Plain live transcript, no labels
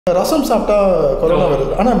ரசம் சாப்பிட்டா கொரோனா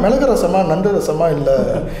வருது. ஆனால் மிளகு ரசமா, நண்டு ரசமா, இல்லை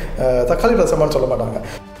தக்காளி ரசமான்னு சொல்ல மாட்டாங்க.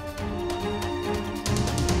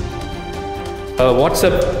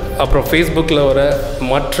 வாட்ஸ்அப் அப்புறம் ஃபேஸ்புக்கில் வர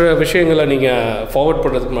மற்ற விஷயங்களை நீங்கள் ஃபார்வர்ட்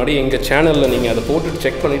பண்ணுறதுக்கு முன்னாடி எங்கள் சேனலில் நீங்கள் அதை போட்டுட்டு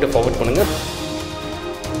செக் பண்ணிவிட்டு ஃபார்வர்ட் பண்ணுங்கள்.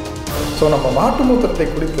 ஸோ நம்ம மாட்டு மூத்திரத்தை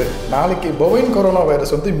குடித்து நாளைக்கு பொவைன் கொரோனா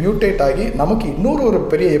வைரஸ் மியூட்டேட் ஆகி நமக்கு இன்னொரு ஒரு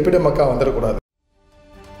பெரிய எபிடமிக்காக வந்துடக்கூடாது.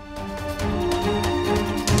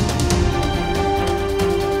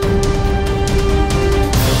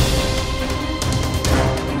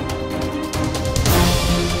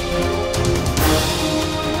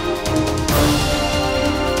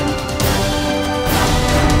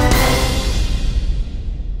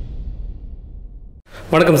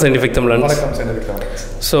 வணக்கம் சயின்டிஃபிக் தமிழன்ஸ். வணக்கம் சயின்டிஃபிக் தமிழன்ஸ்.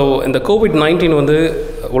 ஸோ இந்த கோவிட்-19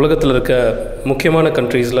 உலகத்தில் இருக்க முக்கியமான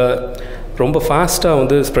கண்ட்ரீஸில் ரொம்ப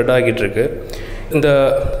ஃபாஸ்ட்டாக ஸ்ப்ரெட் ஆகிட்டு இருக்கு. இந்த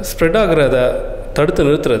ஸ்ப்ரெட் ஆகிறத தடுத்து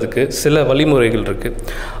நிறுத்துறதுக்கு சில வழிமுறைகள் இருக்குது.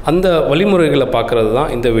 அந்த வழிமுறைகளை பார்க்குறது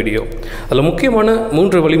தான் இந்த வீடியோ. அதில் முக்கியமான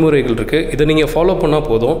 3 வழிமுறைகள் இருக்குது. இதை நீங்கள் ஃபாலோ பண்ணால்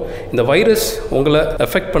போதும், இந்த வைரஸ் உங்களை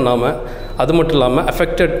எஃபெக்ட் பண்ணாமல், அது மட்டும் இல்லாமல்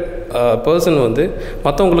அஃபெக்டட் பர்சன்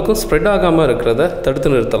மற்றவங்களுக்கும் ஸ்ப்ரெட் ஆகாமல் இருக்கிறத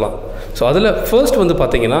தடுத்து நிறுத்தலாம். ஸோ அதில் ஃபர்ஸ்ட்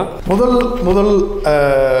பார்த்தீங்கன்னா முதல்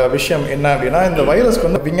விஷயம் என்ன அப்படின்னா, இந்த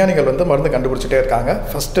வைரஸ்க்கு விஞ்ஞானிகள் மருந்து கண்டுபிடிச்சிட்டே இருக்காங்க.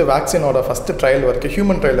 ஃபஸ்ட்டு வேக்சினோட ஃபஸ்ட்டு ட்ரையல் வரைக்கும்,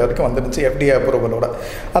 ஹியூமன் ட்ரையல் வரைக்கும் வந்துருச்சு, FDA அப்ரூவலோட.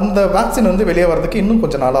 அந்த வேக்சின் வெளியே வரதுக்கு இன்னும்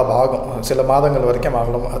கொஞ்சம் நாளாக ஆகும், சில மாதங்கள் வரைக்கும்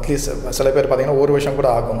ஆகலாம். அட்லீஸ்ட் சில பேர் பார்த்தீங்கன்னா 1 வருஷம் கூட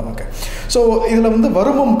ஆகும் நமக்கு. ஸோ இதில்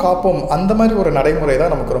வருமும் காப்போம் அந்த மாதிரி ஒரு நடைமுறை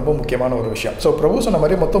தான் நமக்கு ரொம்ப முக்கியமான ஒரு விஷயம். ஸோ பிரபு சொன்ன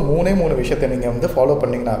மாதிரி மொத்தம் 3 விஷயத்தை நீங்கள் ஃபாலோ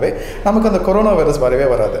பண்ணிங்கனாவே நமக்கு அந்த கொரோனா வைரஸ் வரவே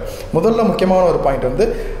வராது. முதல்ல முக்கியமான ஒரு பாயிண்ட்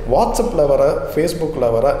வாட்ஸ்அப்பில் வர, ஃபேஸ்புக்கில்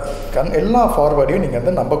வர எல்லா ஃபார்வேர்டையும்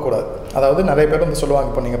நீங்கள் நம்பக்கூடாது. அதாவது நிறைய பேர் சொல்லுவாங்க,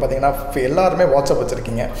 இப்போ நீங்கள் பார்த்தீங்கன்னா எல்லாருமே வாட்ஸ்அப்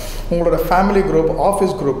வச்சுருக்கீங்க, உங்களோட family group,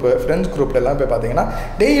 office group, friends group எல்லாம் போய் பார்த்தீங்கன்னா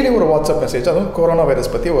டெய்லி ஒரு வாட்ஸ்அப் மெசேஜ் அதுவும் கொரோனா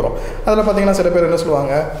வைரஸ் பற்றி வரும். அதில் பார்த்தீங்கன்னா சில பேர் என்ன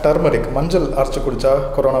சொல்லுவாங்க, டர்மரிக் மஞ்சள் அரைச்சி குடித்தா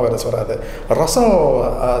கொரோனா வைரஸ் வராது, ரசம்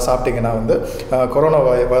சாப்பிட்டிங்கன்னா கொரோனா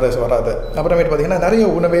வைரஸ் வராது. அப்புறமேட்டு பார்த்தீங்கன்னா நிறைய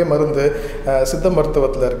உணவே மருந்து, சித்த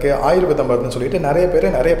மருத்துவத்தில் இருக்குது, ஆயுர்வேத மருந்துன்னு சொல்லிட்டு நிறைய பேர்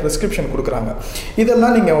நிறைய ப்ரிஸ்கிரிப்ஷன் கொடுக்குறாங்க.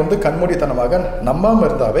 இதெல்லாம் நீங்கள் கண்மூடித்தனமாக நம்பாமல்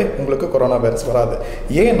இருந்தாவே உங்களுக்கு கொரோனா வைரஸ் வராது.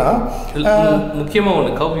 ஏன்னா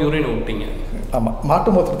முக்கியமாக கவ் யூரின் விட்டீங்க. ஆமாம், மாட்டு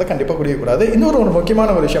மூத்திரத்தை கண்டிப்பாக குடிக்கக்கூடாது. இன்னொரு முக்கியமான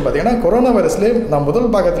ஒரு விஷயம் பார்த்தீங்கன்னா, கொரோனா வைரஸ்லேயே நான் முதல்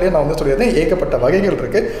பாகத்திலேயே நான் சொல்லியிருந்தேன், ஏகப்பட்ட வகைகள்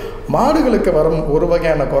இருக்குது. மாடுகளுக்கு வரும் ஒரு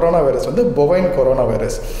வகையான corona virus bovine corona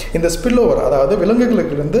virus. இந்த ஸ்பில்லோவர், அதாவது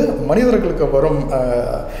விலங்குகளிலிருந்து மனிதர்களுக்கு வரும்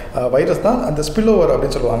வைரஸ் தான் அந்த ஸ்பில்லோவர்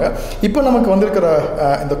அப்படின்னு சொல்லுவாங்க. இப்போ நமக்கு வந்திருக்கிற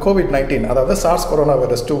இந்த கோவிட்-19, அதாவது சார்ஸ் கொரோனா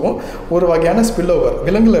வைரஸ் 2வும் ஒரு வகையான ஸ்பில்லோவர்,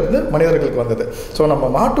 விலங்குலேருந்து மனிதர்களுக்கு வந்தது. ஸோ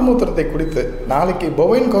நம்ம மாட்டு மூத்திரத்தை குடித்து நாளைக்கு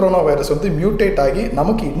பொவைன் கொரோனா வைரஸ் மியூட்டேட் ஆகி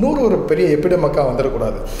நமக்கு இன்னொரு ஒரு பெரிய எபிடமிக்காக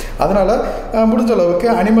வந்துடக்கூடாது. அதனால் முடிஞ்ச அளவுக்கு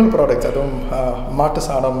அனிமல் ப்ராடக்ட்ஸ், அதுவும் மாட்டு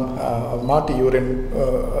சாணம், மாட்டு யூரின்,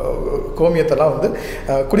 கோமியத்தெல்லாம்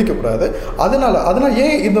குடிக்கக்கூடாது. அதனால்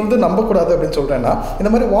ஏன் இது நம்பக்கூடாது அப்படின்னு சொல்கிறேன்னா, இந்த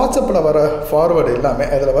மாதிரி வாட்ஸ்அப்பில் வர ஃபார்வேர்டு எல்லாமே,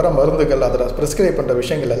 அதில் வர மருந்துகள், அதில் ப்ரிஸ்கிரைப் பண்ணுற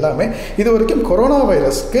விஷயங்கள் எல்லாமே இது வரைக்கும் கொரோனா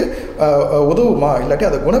வைரஸ்க்கு உதவுமா இல்லாட்டி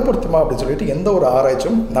அதை குணப்படுத்துமா அப்படின்னு சொல்லிட்டு எந்த ஒரு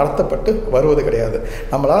ஆராய்ச்சியும் நடத்தப்பட்டு வருவது கிடையாது.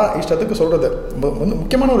 நம்மளா இஷ்டத்துக்கு சொல்கிறது.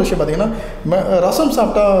 முக்கியமான ஒரு விஷயம் பார்த்தீங்கன்னா, ரசம்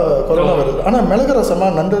சாப்பிட்டா கொரோனா வருது, ஆனால் மிளகு ரசமா,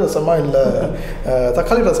 நண்டு ரசமா, இல்லை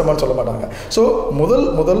தக்காளி ரசமான்னு சொல்ல மாட்டாங்க. ஸோ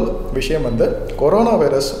முதல் விஷயம் கொரோனா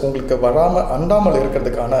வைரஸ் உங்களுக்கு வராமல் அண்டாமல்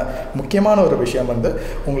இருக்கிறதுக்கான முக்கியமான ஒரு விஷயம்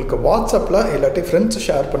உங்களுக்கு வாட்ஸ்அப்பில் இல்லாட்டி ஃப்ரெண்ட்ஸ்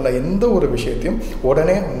ஷேர் பண்ண எந்த ஒரு விஷயத்தையும்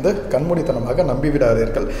உடனே கண்மூடித்தனமாக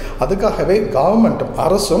நம்பிவிடாதீர்கள். அதுக்காகவே கவர்மெண்ட்டும்,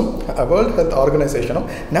 அரசும், வேர்ல்டு ஹெல்த் ஆர்கனைசேஷனும்,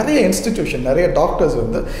 நிறைய இன்ஸ்டிடியூஷன், நிறைய டாக்டர்ஸ்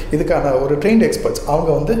இதுக்கான ஒரு ட்ரெயின்ட் எக்ஸ்பர்ட்ஸ்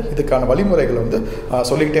அவங்க இதுக்கான வழிமுறைகள்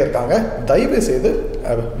சொல்லிக்கிட்டே இருக்காங்க. தயவு செய்து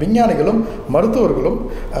விஞ்ஞானிகளும் மருத்துவர்களும்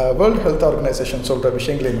வேர்ல்டு ஹெல்த் ஆர்கனைசேஷன் சொல்கிற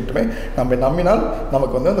விஷயங்களை மட்டுமே நம்ம நம்பினால்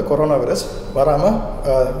நமக்கு அந்த கொரோனா வைரஸ் வராமல்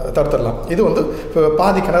தடுத்துடலாம். இது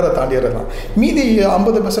பாதி கிணறை தாண்டிடலாம். மீதி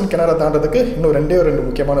 50% கிணறை தாண்டதுக்கு இன்னும் 2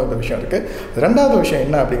 முக்கியமான ஒரு விஷயம் இருக்குது. 2வது விஷயம்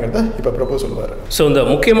என்ன அப்படிங்கிறத இப்போ பிரபு சொல்லுவார். ஸோ இந்த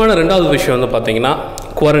முக்கியமான 2வது விஷயம் பார்த்தீங்கன்னா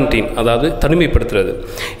குவாரண்டைன், அதாவது தனிமைப்படுத்துறது.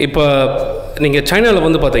 இப்போ நீங்கள்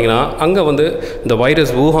சைனாவில் பார்த்தீங்கன்னா அங்கே இந்த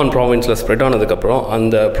வைரஸ் வூஹான் ப்ராவின்ஸில் ஸ்ப்ரெட் ஆனதுக்கப்புறம்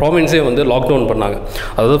அந்த ப்ராவின்ஸே லாக்டவுன் பண்ணாங்க,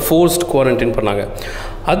 அதாவது ஃபோர்ஸ்ட் குவாரண்டைன் பண்ணாங்க.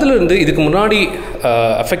 அதிலிருந்து இதுக்கு முன்னாடி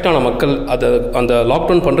அஃபெக்ட் ஆன மக்கள் அந்த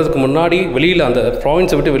லாக்டவுன் பண்ணுறதுக்கு முன்னாடி வெளியில் அந்த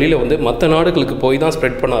ப்ராவின்ஸை விட்டு வெளியில் மற்ற நாடுகளுக்கு போய் தான்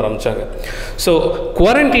ஸ்ப்ரெட் பண்ண ஆரம்பித்தாங்க. ஸோ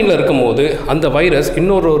குவாரண்டைனில் இருக்கும்போது அந்த வைரஸ்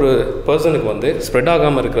இன்னொரு பர்சனுக்கு ஸ்ப்ரெட்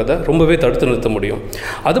ஆகாமல் இருக்கிறத ரொம்பவே தடுத்து நிறுத்த முடியும்.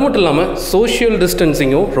 அது மட்டும் இல்லாமல் சோஷியல்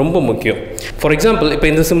டிஸ்டன்சிங்கும் ரொம்ப முக்கியம். ஃபார் எக்ஸாம்பிள், இப்போ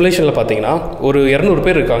இந்த சிமுலேஷனில் பார்த்தீங்கன்னா ஒரு 200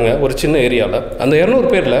 பேர் இருக்காங்க ஒரு சின்ன ஏரியாவில். அந்த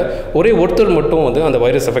 200 பேரில் ஒரே ஒருத்தர் மட்டும் அந்த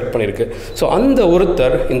வைரஸ் எஃபெக்ட் பண்ணியிருக்கு. ஸோ அந்த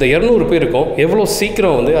ஒருத்தர் இந்த 200 பேருக்கும் எவ்வளோ சீக்கிரம்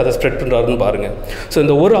அதை ஸ்ப்ரெட் பண்ணுறாருன்னு பாருங்கள். ஸோ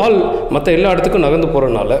இந்த ஒரு ஆள் மற்ற எல்லா இடத்துக்கும் நகர்ந்து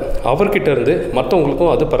போகிறனால அவர்கிட்ட இருந்து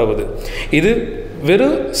மற்றவங்களுக்கும் அது பரவுது. இது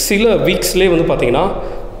வெறும் சில வீக்ஸ்லேயே வந்து பார்த்திங்கன்னா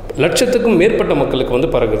லட்சத்துக்கும் மேற்பட்ட மக்களுக்கு வந்து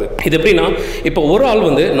பரகுது. இது எப்படின்னா, இப்போ ஒரு ஆள்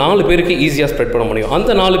வந்து 4 பேருக்கு ஈஸியாக ஸ்ப்ரெட் பண்ண முடியும்,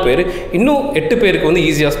 அந்த 4 பேர் இன்னும் 8 பேருக்கு வந்து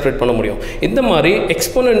ஈஸியாக ஸ்ப்ரெட் பண்ண முடியும். இந்த மாதிரி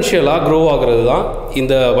எக்ஸ்பொனென்ஷியலாக க்ரோ ஆகிறது தான்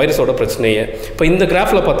இந்த வைரஸோட பிரச்சனையே. இப்போ இந்த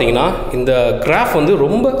கிராஃபில் பார்த்தீங்கன்னா இந்த கிராஃப் வந்து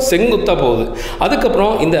ரொம்ப செங்குத்தாக போகுது.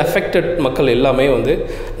 அதுக்கப்புறம் இந்த அஃபெக்டட் மக்கள் எல்லாமே வந்து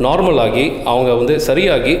நார்மல் ஆகி அவங்க வந்து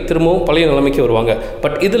சரியாகி திரும்பவும் பழைய நிலைமைக்கு வருவாங்க.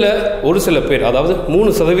 பட் இதில் ஒரு சில பேர், அதாவது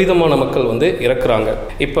 3% மக்கள் வந்து இறக்குறாங்க.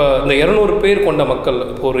 இப்போ இந்த 200 பேர் கொண்ட மக்கள்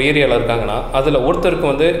ஒரு ஏரியாவில் இருக்காங்கன்னா அதில் ஒருத்தருக்கு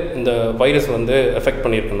வந்து இந்த வைரஸ் வந்து எஃபெக்ட்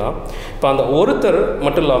பண்ணியிருக்குன்னா, இப்போ அந்த ஒருத்தர்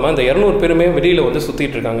மட்டும் இல்லாமல் இந்த 200 பேருமே வெளியில் வந்து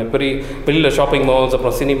சுற்றிட்டு இருக்காங்க. வெளியில் ஷாப்பிங் மால்ஸ்,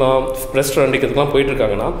 அப்புறம் சினிமா, ரெஸ்டாரண்ட் இதுக்கெல்லாம் போயிட்டு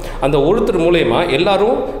இருக்காங்கன்னா அந்த ஒருத்தர் மூலயமா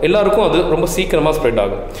எல்லாருக்கும் அது ரொம்ப சீக்கிரமாக ஸ்ப்ரெட்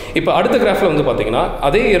ஆகும். இப்போ அடுத்த கிராஃபில் வந்து பார்த்தீங்கன்னா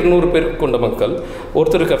அதே 200 பேர் கொண்ட மக்கள்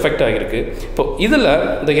ஒருத்தருக்கு எஃபெக்ட் ஆகிருக்கு. இப்போ இதில்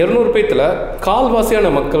இந்த 200 பேர்த்தில்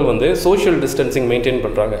கால்வாசியான மக்கள் வந்து சோஷியல் டிஸ்டன்சிங் மெயின்டைன்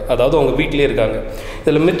பண்ணுறாங்க, அதாவது அவங்க வீட்டிலே இருக்காங்க.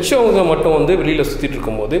 இதில் மிச்சவங்க மட்டும் வந்து வெளியில் சுற்றிட்டு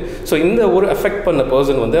இருக்கும்போது ஸோ இந்த ஒரு எஃபெக்ட் பண்ண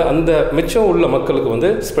பர்சன் வந்து அந்த மிச்சம் உள்ள மக்களுக்கு வந்து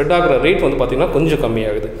ஸ்ப்ரெட் ஆகிற ரேட் வந்து பார்த்திங்கன்னா கொஞ்சம்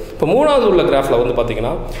கம்மியாகுது. இப்போ 3வது உள்ள கிராஃபில் வந்து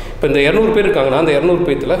பார்த்திங்கன்னா இப்போ இந்த 200 பேர் இருக்காங்கன்னா அந்த 200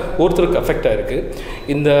 பேர்த்தில் ஒருத்தருக்கு எஃபெக்ட் ஆகிருக்கு.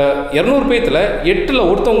 இந்த 200 பேர்த்தில் 8ல்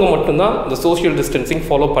ஒருத்தவங்க மட்டும்தான் இந்த சோஷியல் டிஸ்டன்சிங்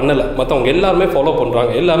ஃபாலோ பண்ணலை, மற்றவங்க எல்லாருமே ஃபாலோ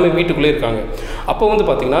பண்ணுறாங்க, எல்லாமே வீட்டுக்குள்ளே இருக்காங்க. அப்போ வந்து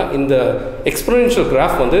பார்த்திங்கன்னா இந்த எக்ஸ்பொனென்ஷியல்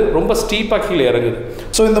கிராஃப் வந்து ரொம்ப ஸ்டீப்பாக கீழே இறங்குது.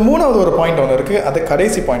 ஸோ இந்த 3வது ஒரு பாயிண்ட் ஒன்று இருக்குது, அது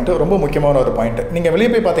கடைசி பாயிண்ட்டு, ரொம்ப முக்கியமான ஒரு பாயிண்ட். நீங்கள்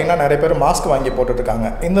வெளியே போய் பார்த்தீங்கன்னா நிறைய பேர் மாஸ்க் வாங்கி போட்டுட்ருக்காங்க.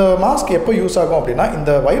 இந்த மாஸ்க் எப்போ யூஸ் ஆகும் அப்படின்னா,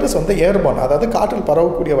 இந்த வைரஸ் வந்து ஏர்பார்ன், அதாவது காற்றில்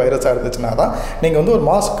பரவக்கூடிய வைரஸாக இருந்துச்சுன்னா தான் நீங்கள் வந்து ஒரு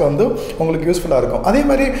மாஸ்க் வந்து உங்களுக்கு யூஸ்ஃபுல்லாக இருக்கும். அதே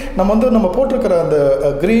மாதிரி நம்ம போட்டிருக்கிற அந்த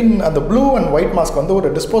க்ரீன், அந்த ப்ளூ அண்ட் ஒயிட் மாஸ்க் வந்து ஒரு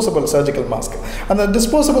டிஸ்போசபிள் சர்ஜிக்கல் மாஸ்க். அந்த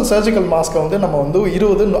டிஸ்போசபிள் சர்ஜிக்கல் மாஸ்க்கை வந்து நம்ம வந்து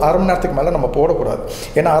 1/2 மணி நேரத்துக்கு மேலே நம்ம போடக்கூடாது.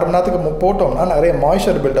 ஏன்னா 1/2 மணி நேரத்துக்கு போட்டோம்னா நிறைய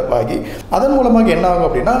மாய்ஸ்சர் பில்டப் ஆகி அதன் மூலமாக என்ன ஆகும்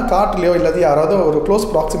அப்படின்னா, காற்றுலையோ இல்லாத யாராவது ஒரு க்ளோஸ்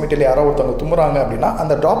ப்ராக்சிமிட்டியில் யாராவது ஒருத்தவங்க தும்புறாங்க அப்படின்னா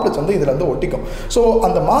அந்த ட்ராப்லெட்ஸ் வந்து இதில் வந்து ஒட்டிக்கும். ஸோ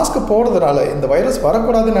அந்த மாஸ்க் போடுறதுனால இந்த வைரஸ்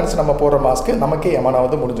வரக்கூடாதுன்னு நினச்சி நம்ம போடுற மாஸ்க்கு நமக்கே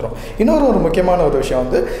ஏமானாவது முடிஞ்சிடும். ஒரு முக்கியமான ஒரு விஷயம்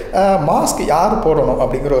வந்து மாஸ்க் யார் போடணும்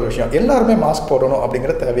அப்படிங்கிற ஒரு விஷயம். எல்லாருமே மாஸ்க் போடணும்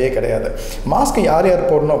அப்படிங்கிற தேவையே கிடையாது. மாஸ்க் யார்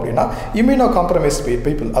போடணும் அப்படின்னா, இம்யூனோ காம்ப்ரமைஸ்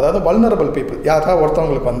பீப்புள், அதாவது வல்னரபிள் பீப்புள், யாராவது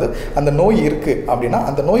ஒருத்தவங்களுக்கு வந்து அந்த நோய் இருக்குது அப்படின்னா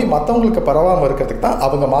அந்த நோய் மற்றவங்களுக்கு பரவாமல் இருக்கிறதுக்கு தான்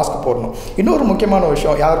அவங்க மாஸ்க் போடணும். இன்னொரு முக்கியமான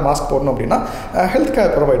விஷயம், யார் மாஸ்க் போடணும் அப்படின்னா ஹெல்த்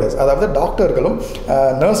கேர் ப்ரொவைடர்ஸ், அதாவது டாக்டர்களும்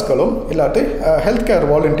நர்ஸ்களும் இல்லாட்டி ஹெல்த் கேர்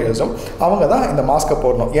வாலண்டியர்ஸும் அவங்க தான் இந்த மாஸ்க்கை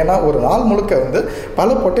போடணும். ஏன்னா ஒரு நாள் முழுக்க வந்து பல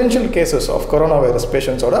potential cases of corona virus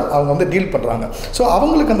பேஷண்ட்ஸோட அவங்க வந்து டீல் பண்ணுறாங்க. ஸோ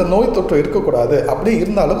அவங்களுக்கு அந்த நோய் தொற்று இருக்கக்கூடாது, அப்படி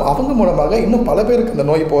இருந்தாலும் அவங்க மூலமாக இன்னும் பல பேருக்கு இந்த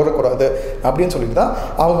நோய் போடக்கூடாது அப்படின்னு சொல்லிட்டு தான்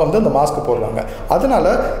அவங்க வந்து அந்த மாஸ்க் போடுறாங்க. அதனால்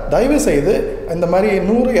தயவு செய்து இந்த மாதிரி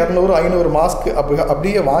 100, 200, 500 மாஸ்க்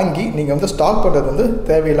அப்படியே வாங்கி நீங்கள் வந்து ஸ்டாக் பண்ணுறது வந்து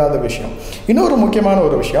தேவையில்லாத விஷயம். இன்னொரு முக்கியமான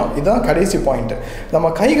ஒரு விஷயம், இதுதான் கடைசி பாயிண்ட்.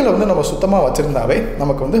 நம்ம கைகளை வந்து நம்ம சுத்தமாக வச்சுருந்தாவே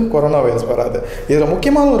நமக்கு வந்து கொரோனா வைரஸ் வராது. இதில்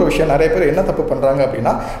முக்கியமான ஒரு விஷயம், நிறைய பேர் என்ன தப்பு பண்ணுறாங்க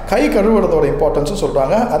அப்படின்னா, கை கழுவுறதோட இம்பார்ட்டன்ஸும்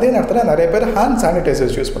சொல்கிறாங்க. அதே நேரத்தில் நிறைய பேர் ஹேண்ட்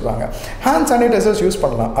சானிடைசர்ஸ் யூஸ் பண்ணுறாங்க. ஹேண்ட் சானிடைசர்ஸ் யூஸ்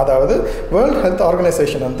பண்ணலாம். அதாவது வேர்ல்ட் ஹெல்த்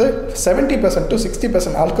ஆர்கனைசேஷன் வந்து 70% to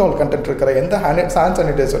 60% ஆல்கஹால் கண்டென்ட் இருக்கிற எந்த ஹேண்ட்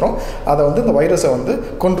சானிடைசரும் அதை வந்து இந்த வைரஸை வந்து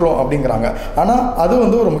கொன்றும் அப்படிங்கிறாங்க. ஆனால் அது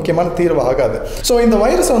வந்து ஒரு முக்கியமான தீர்வு ஆகாது. ஸோ இந்த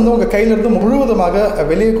வைரஸை வந்து உங்கள் கையிலிருந்து முழுவதுமாக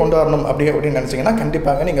வெளியே கொண்டு வரணும் அப்படின்னு நினச்சிங்கன்னா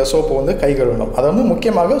கண்டிப்பாக நீங்கள் சோப்பு வந்து கை கழுவணும். அதை வந்து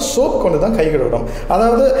முக்கியமாக சோப் கொண்டு தான் கை கழுவணும்.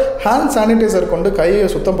 அதாவது ஹேண்ட் சானிடைசர் கொண்டு கையை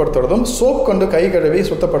சுத்தப்படுத்துறதும் சோப் கொண்டு கை கழுவி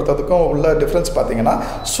சுத்தப்படுத்துறதுக்கும் உள்ள டிஃப்ரென்ஸ் பார்த்தீங்கன்னா,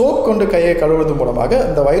 சோப் கொண்டு கையை கழுவுறது மூலமாக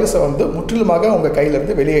இந்த வைரஸை வந்து முற்றிலுமாக உங்கள்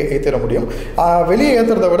கையிலேருந்து வெளியே ஏற்றிட முடியும். வெளியே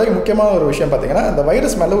ஏற்றுறத விட முக்கியமான ஒரு விஷயம் பார்த்தீங்கன்னா, இந்த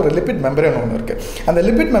வைரஸ் மேலே ஒரு லிபிட் மெம்பரேன் ஒன்று இருக்குது. அந்த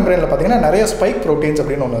லிபிட் மெம்பரேனில் பார்த்தீங்கன்னா நிறைய ஸ்பைக் ப்ரோட்டீன்ஸ்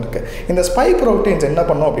அப்படின்னு ஒன்று இருக்குது. இந்த ஸ்பைக் ப்ரோட்டீன்ஸ் என்ன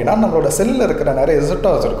பண்ணும் அப்படின்னா, நம்மளோட செல்லில் இருக்கிற நிறைய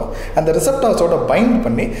ரிசெப்டார்ஸ் இருக்கும். அந்த ரிசெப்டார்ஸோட பைண்ட்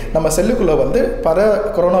பண்ணி நம்ம செல்லுக்குள்ளே வந்து பல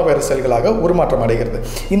கொரோனா வைரஸ் செல்களாக உருமாற்றம் அடைகிறது.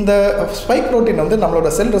 இந்த ஸ்பைக் ப்ரோட்டீன் வந்து நம்மளோட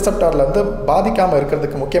செல் ரிசெப்டாரில் வந்து பாதிக்காமல்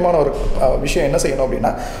இருக்கிறதுக்கு முக்கியமான ஒரு விஷயம் என்ன செய்யணும்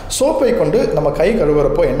அப்படின்னா, சோப்பை கொண்டு நம்ம கை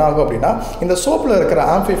கழுவுறப்போ என்ன ஆகும் அப்படின்னா, இந்த சோப்பில் இருக்கிற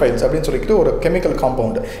ஆம்பிஃபைல்ஸ் அப்படின்னு சொல்லிட்டு ஒரு கெமிக்கல்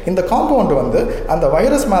காம்பவுண்டு, இந்த காம்பவுண்டு வந்து அந்த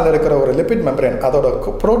வைரஸ் மேலே இருக்கிற ஒரு லிபிட் மெம்பரேன், அதோட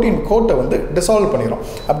ப்ரோட்டீன் கோட்டை வந்து டிசால்வ் பண்ணிடும்.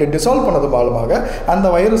 அப்படி டிசால்வ் பண்ணது மூலமாக அந்த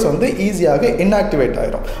வைரஸ் வந்து ஈஸியாக இன்ஆக்டிவேட்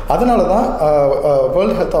ஆகிடும். அதனால தான்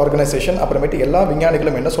வேர்ல்டு ஹெல்த் ஆர்கனைசேஷன் அப்புறமேட்டு எல்லா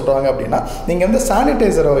விஞ்ஞானிகளும் என்ன சொல்கிறாங்க அப்படின்னா, நீங்கள் வந்து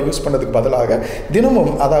சானிடைசரை யூஸ் பண்ணதுக்கு பதிலாக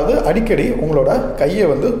தினமும், அதாவது அடிக்கடி உங்களோட கையை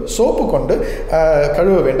வந்து சோப்பு கொண்டு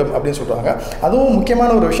கழுவ வேண்டும் அப்படின்னு சொல்கிறாங்க. அதுவும் முக்கியமான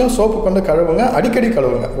ஒரு விஷயம், சோப்பு கொண்டு கழுவுங்க, அடிக்கடி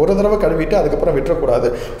கழுவுங்க. ஒரு தடவை கழுவிட்டு அதுக்கப்புறம் விட்டுறக்கூடாது.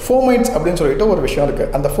 ஃபோமைட்ஸ் அப்படின்னு சொல்லிட்டு ஒரு விஷயம்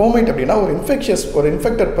இருக்குது. அந்த ஃபோமைட் அப்படின்னா ஒரு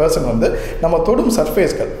இன்ஃபெக்டட் பர்சன் வந்து நம்ம தொடும்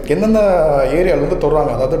சர்ஃபேஸ்கள் எந்தெந்த ஏரியாவில் வந்து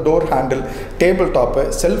தொடுறாங்க, அதாவது door handle, table top,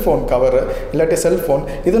 cellphone cover, இல்லாட்டி செல்ஃபோன்,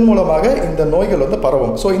 இதன் மூலமாக இந்த நோய்கள் வந்து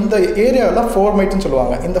பரவும். ஸோ இந்த ஏரியாவில் ஃபோமைட்னு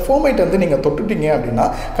சொல்லுவாங்க. இந்த ஃபோமைட் வந்து நீங்கள் தொட்டுட்டீங்க அப்படின்னா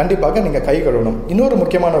கண்டிப்பாக நீங்கள் கை கழுவணும். இன்னொரு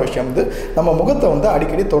முக்கியமான விஷயம் வந்து நம்ம முகத்தை வந்து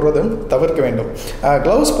அடிக்கடி தொடுறதும் தவிர்க்க வேண்டும்.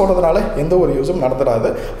 க்ளவுஸ் போடுறதுனால எந்த ஒரு யூஸும் நடந்துடாது.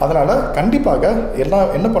 அதனால் கண்டிப்பாக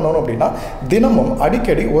என்ன பண்ணணும் அப்படின்னா தினமும்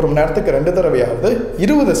அடிக்கடி 1 மணி நேரத்துக்கு 2 தடவையாவது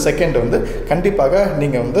 20 செகண்ட் வந்து கண்டிப்பாக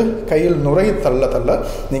நீங்கள் வந்து கையில் நுரை தள்ள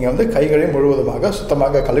நீங்கள் வந்து கைகளை முழுவதுமாக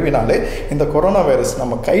சுத்தமாக கழுவினாலே இந்த கொரோனா வைரஸ்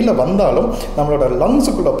நம்ம கையில் வந்தாலும் நம்மளோட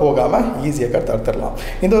லங்ஸுக்குள்ளே போகாமல் ஈஸியாக தடுத்துடலாம்.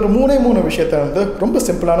 இந்த ஒரு 3 விஷயத்தை வந்து ரொம்ப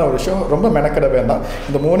சிம்பிளான ஒரு விஷயம், ரொம்ப மெனக்கிட வேண்டாம்.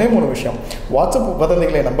 இந்த 3 விஷயம். வாட்ஸ்அப்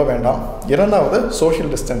வதந்திகளை நம்ப வேண்டாம். 2வது சோஷியல்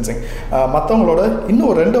டிஸ்டன்சிங், மற்றவங்களோட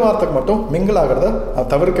இன்னும் 2 வாரத்துக்கு மட்டும் மிங்கிள் ஆகிறத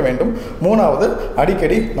தவிர்க்க வேண்டும். 3வது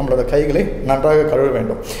அடிக்கடி நம்மளோட கைகளை நன்றாக கழுவ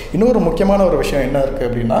வேண்டும். இன்னொரு முக்கியமான ஒரு விஷயம் என்ன இருக்குது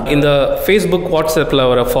அப்படின்னா, இந்த ஃபேஸ்புக் வாட்ஸ்அப்பில்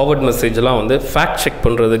வர ஃபார்வர்ட் மெசேஜ்லாம் வந்து ஃபேக்ட் செக்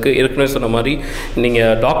பண்ணுறதுக்கு ஏற்கனவே சொன்ன மாதிரி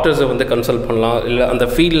நீங்கள் டாக்டர்ஸை வந்து கன்சல்ட் பண்ணலாம், இல்லை அந்த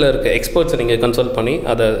ஃபீல்டில் இருக்க எக்ஸ்பர்ட்ஸை நீங்கள் கன்சல்ட் பண்ணி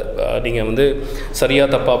அதை நீங்கள் வந்து சரியாக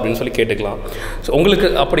தப்பா அப்படின்னு சொல்லி கேட்டுக்கலாம். ஸோ உங்களுக்கு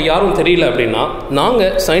அப்படி யாரும் தெரியல அப்படின்னா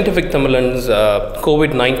நாங்கள் scientific Tamizhans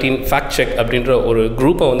COVID-19 fact check அப்படின்ற ஒரு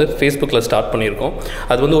குரூப்பை வந்து ஃபேஸ்புக்கில் ஸ்டார்ட் பண்ணியிருக்கோம்.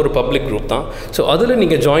 அது வந்து ஒரு பப்ளிக் குரூப் தான். ஸோ அதில்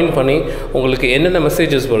நீங்கள் ஜாயின் பண்ணி உங்களுக்கு என்னென்ன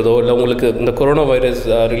மெசேஜஸ் வருதோ, இல்லை உங்களுக்கு இந்த கொரோனா வைரஸ்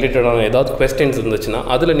ரிலேட்டடான ஏதாவது குவெஸ்டின்ஸ் இருந்துச்சுன்னா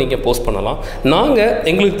அதில் நீங்கள் போஸ்ட் பண்ணலாம். நாங்கள்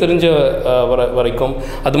எங்களுக்கு தெரிஞ்ச வரைக்கும்,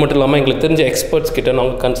 அது மட்டும் இல்லாமல் எங்களுக்கு தெரிஞ்ச எக்ஸ்பர்ட்ஸ் கிட்ட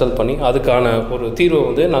நாங்கள் கன்சல்ட் பண்ணி அதுக்கான ஒரு தீர்வை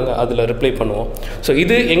வந்து நாங்கள் அதில் ரிப்ளை பண்ணுவோம். ஸோ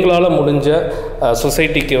இது எங்களால் முடிஞ்ச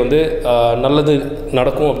சொசைட்டிக்கு வந்து நல்லது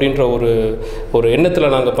நடக்கும் அப்படின்ற ஒரு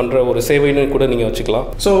எண்ணத்தில் நாங்கள் பண்ணுற ஒரு சேவைன்னு கூட நீங்கள் வச்சுக்கலாம்.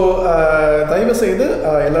 ஸோ தயவு செய்து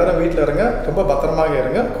எல்லாரும் வீட்டில் இருங்க, ரொம்ப பத்திரமாக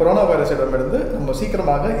இருங்க. கொரோனா வைரஸிடமிருந்து நம்ம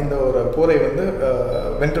சீக்கிரமாக இந்த ஒரு போரை வந்து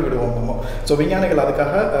வென்று விடுவோம் நம்ம. ஸோ விஞ்ஞானிகள்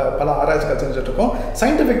அதுக்காக பல ஆராய்ச்சிகள் செஞ்சுட்ருக்கோம்.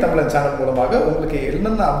 சயின்டிஃபிக் தமிழன் சேனல் மூலமாக உங்களுக்கு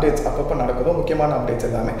என்னென்ன அப்டேட்ஸ் அப்பப்போ நடக்குதோ, முக்கியமான அப்டேட்ஸ்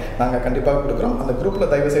எல்லாமே நாங்கள் கண்டிப்பாக கொடுக்குறோம். அந்த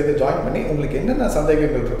குரூப்பில் தயவு செய்து ஜாயின் பண்ணி உங்களுக்கு என்னென்ன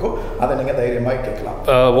சந்தேகங்கள் இருக்கோ அதை நீங்கள் தைரியமாக கேட்கலாம்.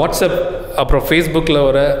 வாட்ஸ்அப் அப்புறம் ஃபேஸ்புக்கில்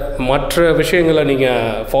வர மற்ற விஷயங்களை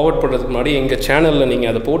நீங்கள் ஃபார்வர்ட் பண்ணுறதுக்கு முன்னாடி எங்கள் சேனலில்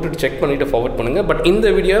நீங்கள் அதை போட்டுட்டு செக் பண்ணிவிட்டு ஃபார்வர்ட் பண்ணுங்கள். பட் இந்த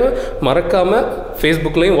வீடியோவை மறக்காமல்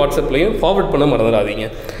ஃபேஸ்புக்லேயும் வாட்ஸ்அப்லேயும் ஃபார்வர்ட் பண்ண மறந்துடாதீங்க.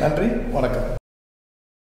 நன்றி, வணக்கம்.